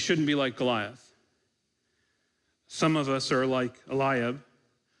 We shouldn't be like Goliath. Some of us are like Eliab.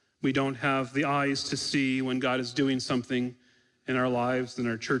 We don't have the eyes to see when God is doing something in our lives, in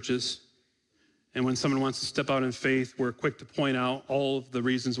our churches. And when someone wants to step out in faith, we're quick to point out all of the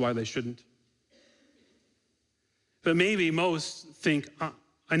reasons why they shouldn't. But maybe most think,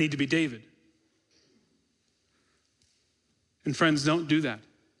 I need to be David. And friends, don't do that.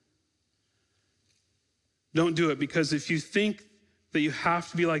 Don't do it, because if you think that you have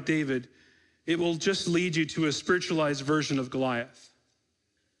to be like David, it will just lead you to a spiritualized version of Goliath.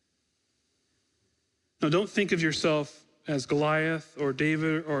 Now, don't think of yourself as Goliath or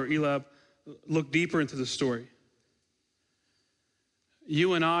David or Eliab. Look deeper into the story.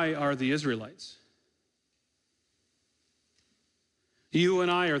 You and I are the Israelites. You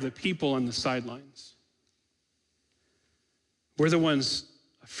and I are the people on the sidelines. We're the ones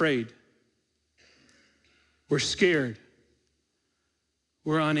afraid. We're scared.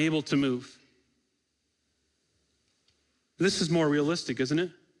 We're unable to move. This is more realistic, isn't it?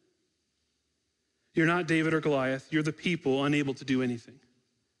 You're not David or Goliath. You're the people unable to do anything.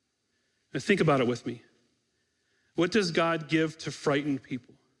 Now think about it with me. What does God give to frightened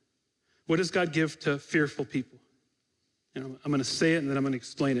people? What does God give to fearful people? I'm going to say it and then I'm going to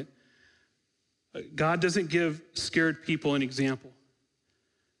explain it. God doesn't give scared people an example.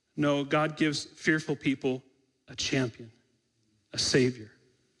 No, God gives fearful people a champion, a savior.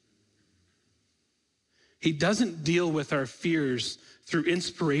 He doesn't deal with our fears through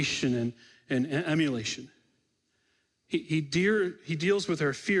inspiration and emulation. He deals with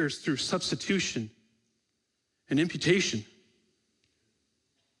our fears through substitution and imputation.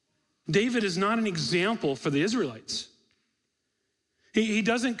 David is not an example for the Israelites. He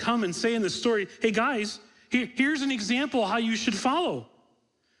doesn't come and say in the story, hey guys, here's an example how you should follow.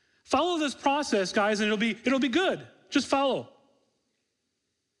 Follow this process, guys, and it'll be good. Just follow.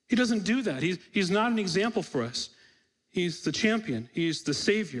 He doesn't do that. He's not an example for us. He's the champion. He's the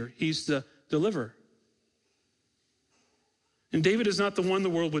savior. He's the deliverer. And David is not the one the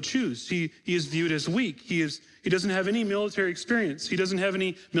world would choose. He is viewed as weak. He doesn't have any military experience. He doesn't have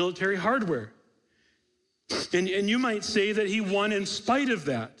any military hardware. And you might say that he won in spite of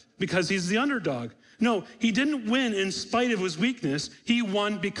that because he's the underdog. No, he didn't win in spite of his weakness. He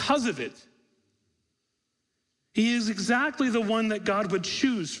won because of it. He is exactly the one that God would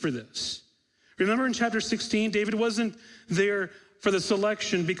choose for this. Remember in chapter 16, David wasn't there for the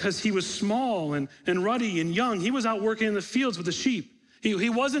selection because he was small and ruddy and young. He was out working in the fields with the sheep. He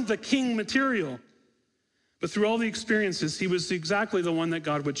wasn't the king material. But through all the experiences, he was exactly the one that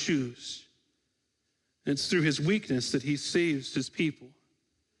God would choose. And it's through his weakness that he saves his people,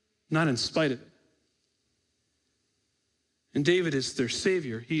 not in spite of it. And David is their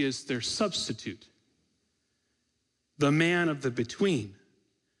savior. He is their substitute, the man of the between.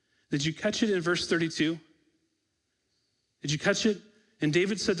 Did you catch it in verse 32? Did you catch it? And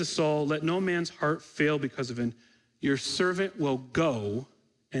David said to Saul, let no man's heart fail because of him. Your servant will go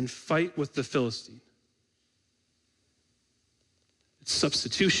and fight with the Philistine. It's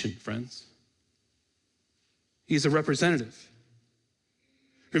substitution, friends. He's a representative.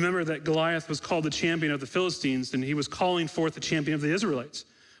 Remember that Goliath was called the champion of the Philistines, and he was calling forth the champion of the Israelites,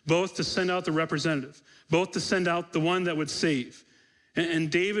 both to send out the representative, both to send out the one that would save. And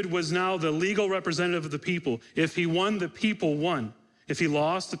David was now the legal representative of the people. If he won, the people won. If he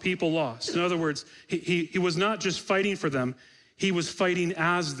lost, the people lost. In other words, he was not just fighting for them, he was fighting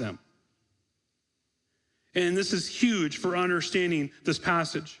as them. And this is huge for understanding this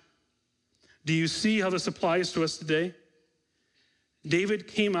passage. Do you see how this applies to us today? David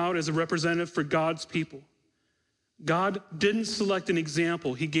came out as a representative for God's people. God didn't select an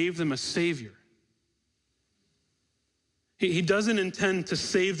example. He gave them a savior. He doesn't intend to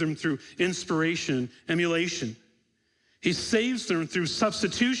save them through inspiration, emulation. He saves them through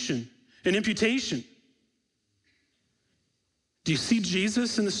substitution and imputation. Do you see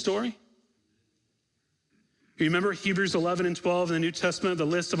Jesus in the story? You remember Hebrews 11 and 12 in the New Testament, the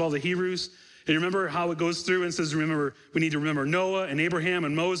list of all the Hebrews? And you remember how it goes through and says, remember, we need to remember Noah and Abraham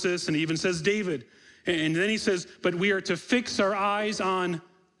and Moses, and he even says David. And then he says, but we are to fix our eyes on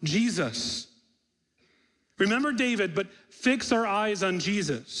Jesus. Remember David, but fix our eyes on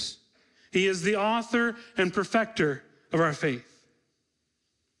Jesus. He is the author and perfecter of our faith.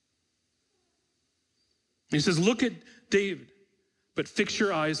 He says, look at David, but fix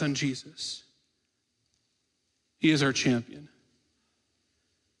your eyes on Jesus. He is our champion.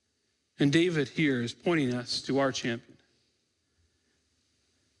 And David here is pointing us to our champion.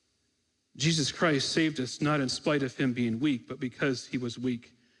 Jesus Christ saved us not in spite of him being weak, but because he was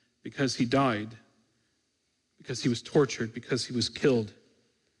weak, because he died, because he was tortured, because he was killed.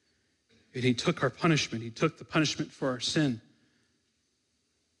 And he took our punishment. He took the punishment for our sin.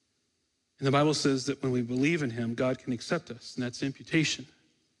 And the Bible says that when we believe in him, God can accept us, and that's imputation.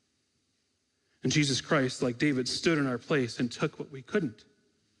 And Jesus Christ, like David, stood in our place and took what we couldn't.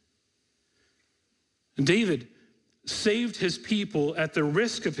 And David saved his people at the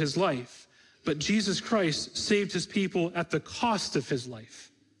risk of his life, but Jesus Christ saved his people at the cost of his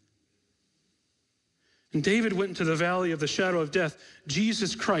life. And David went into the valley of the shadow of death.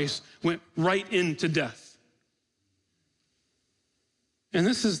 Jesus Christ went right into death. And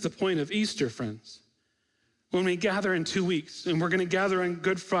this is the point of Easter, friends. When we gather in 2 weeks, and we're going to gather on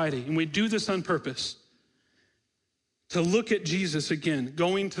Good Friday, and we do this on purpose, to look at Jesus again,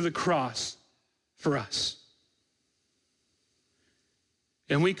 going to the cross for us.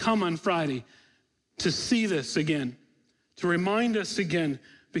 And we come on Friday to see this again, to remind us again,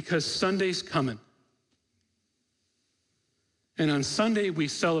 because Sunday's coming. And on Sunday, we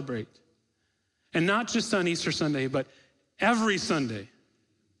celebrate. And not just on Easter Sunday, but every Sunday.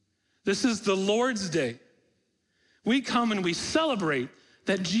 This is the Lord's Day. We come and we celebrate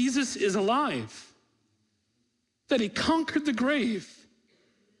that Jesus is alive, that he conquered the grave.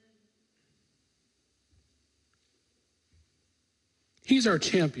 He's our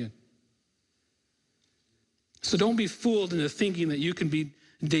champion. So don't be fooled into thinking that you can be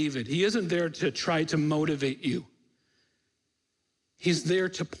David. He isn't there to try to motivate you. He's there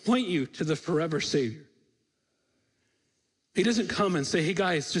to point you to the forever Savior. He doesn't come and say, hey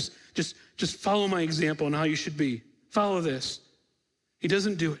guys, just follow my example on how you should be. Follow this. He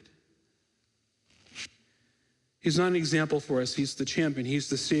doesn't do it. He's not an example for us. He's the champion. He's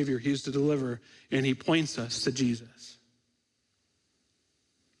the Savior. He's the deliverer. And he points us to Jesus.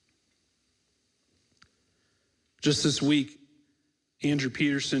 Just this week, Andrew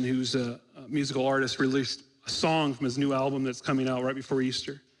Peterson, who's a musical artist, released a song from his new album that's coming out right before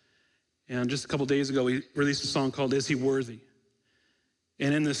Easter. And just a couple days ago, he released a song called Is He Worthy?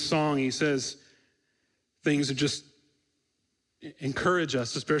 And in this song, he says things that just encourage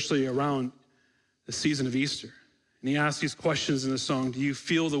us, especially around the season of Easter. And he asks these questions in the song. Do you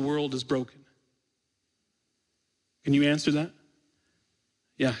feel the world is broken? Can you answer that?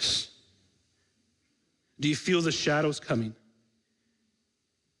 Yes. Do you feel the shadows coming?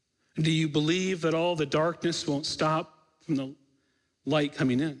 Do you believe that all the darkness won't stop from the light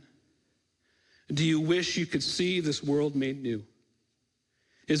coming in? Do you wish you could see this world made new?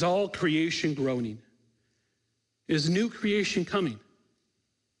 Is all creation groaning? Is new creation coming?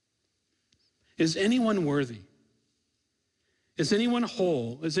 Is anyone worthy? Is anyone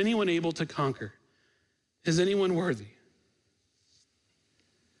whole? Is anyone able to conquer? Is anyone worthy?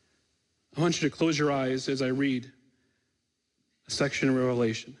 I want you to close your eyes as I read a section of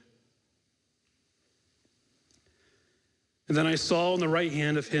Revelation. And then I saw on the right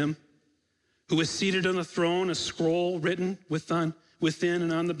hand of him who was seated on the throne a scroll written within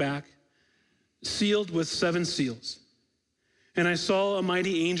and on the back, sealed with 7 seals. And I saw a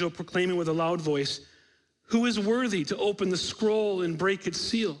mighty angel proclaiming with a loud voice, who is worthy to open the scroll and break its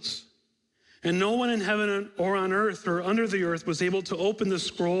seals? And no one in heaven or on earth or under the earth was able to open the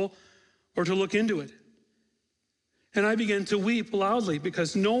scroll or to look into it. And I began to weep loudly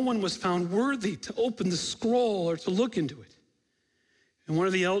because no one was found worthy to open the scroll or to look into it. And one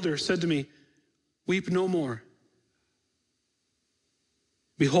of the elders said to me, weep no more.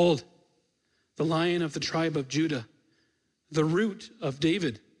 Behold, the Lion of the tribe of Judah, the Root of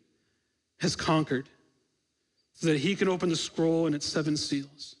David, has conquered so that he can open the scroll and its 7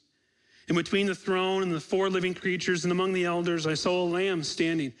 seals. And between the throne and the 4 living creatures and among the elders, I saw a lamb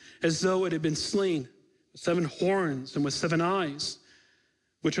standing as though it had been slain, with 7 horns and with 7 eyes,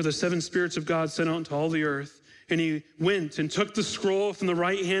 which are the 7 spirits of God sent out into all the earth. And he went and took the scroll from the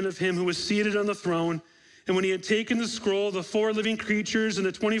right hand of him who was seated on the throne. And when he had taken the scroll, the 4 living creatures and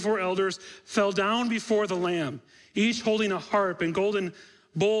the 24 elders fell down before the Lamb, each holding a harp and golden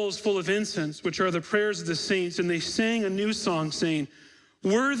bowls full of incense, which are the prayers of the saints. And they sang a new song, saying,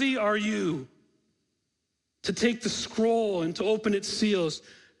 worthy are you to take the scroll and to open its seals,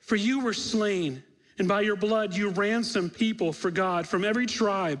 for you were slain, and by your blood you ransomed people for God from every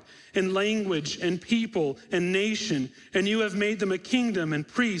tribe and language and people and nation, and you have made them a kingdom and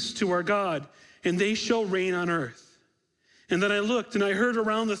priests to our God, and they shall reign on earth. And then I looked, and I heard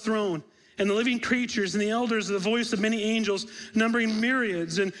around the throne and the living creatures and the elders the voice of many angels, numbering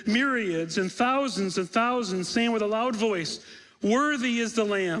myriads and thousands, saying with a loud voice, worthy is the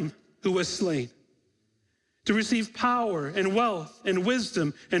Lamb who was slain to receive power and wealth and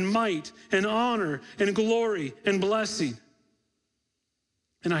wisdom and might and honor and glory and blessing.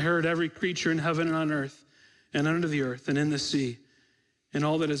 And I heard every creature in heaven and on earth and under the earth and in the sea and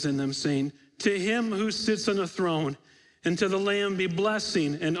all that is in them saying, to him who sits on the throne and to the Lamb be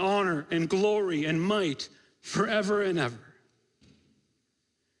blessing and honor and glory and might forever and ever.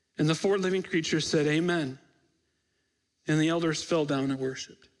 And the 4 living creatures said, amen. And the elders fell down and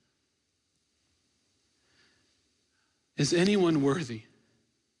worshiped. Is anyone worthy?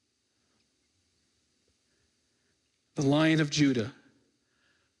 The Lion of Judah,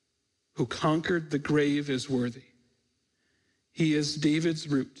 who conquered the grave, is worthy. He is David's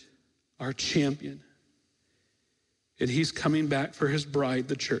root, our champion. And he's coming back for his bride,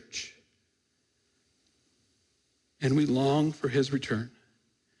 the church. And we long for his return.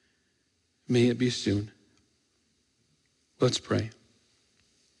 May it be soon. Let's pray.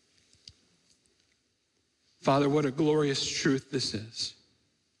 Father, what a glorious truth this is.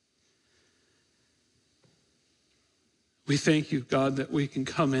 We thank you, God, that we can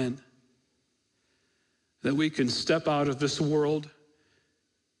come in, that we can step out of this world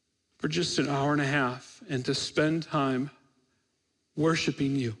for just an hour and a half and to spend time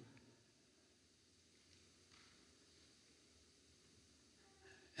worshiping you.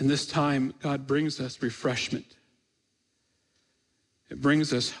 And this time, God brings us refreshment. It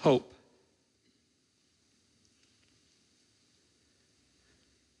brings us hope.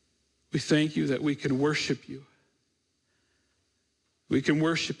 We thank you that we can worship you. We can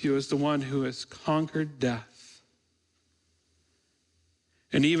worship you as the one who has conquered death.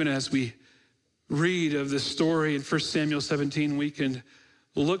 And even as we read of this story in 1 Samuel 17, we can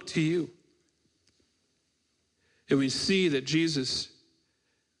look to you. And we see that Jesus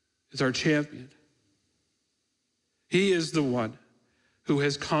is our champion. He is the one who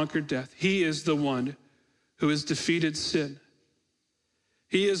has conquered death. He is the one who has defeated sin.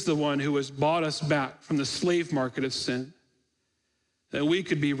 He is the one who has bought us back from the slave market of sin, that we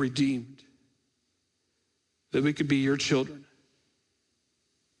could be redeemed, that we could be your children.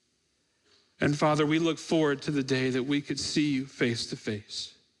 And Father, we look forward to the day that we could see you face to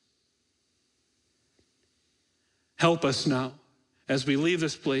face. Help us now as we leave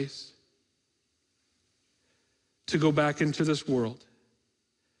this place to go back into this world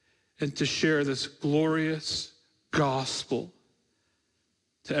and to share this glorious gospel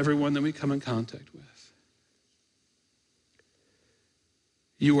to everyone that we come in contact with.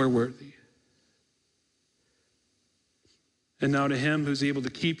 You are worthy. And now to him who's able to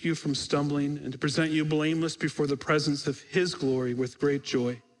keep you from stumbling and to present you blameless before the presence of his glory with great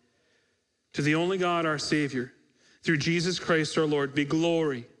joy. To the only God, our Savior, through Jesus Christ our Lord, be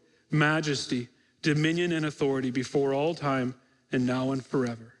glory, majesty, dominion, and authority before all time and now and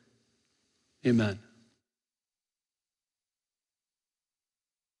forever. Amen.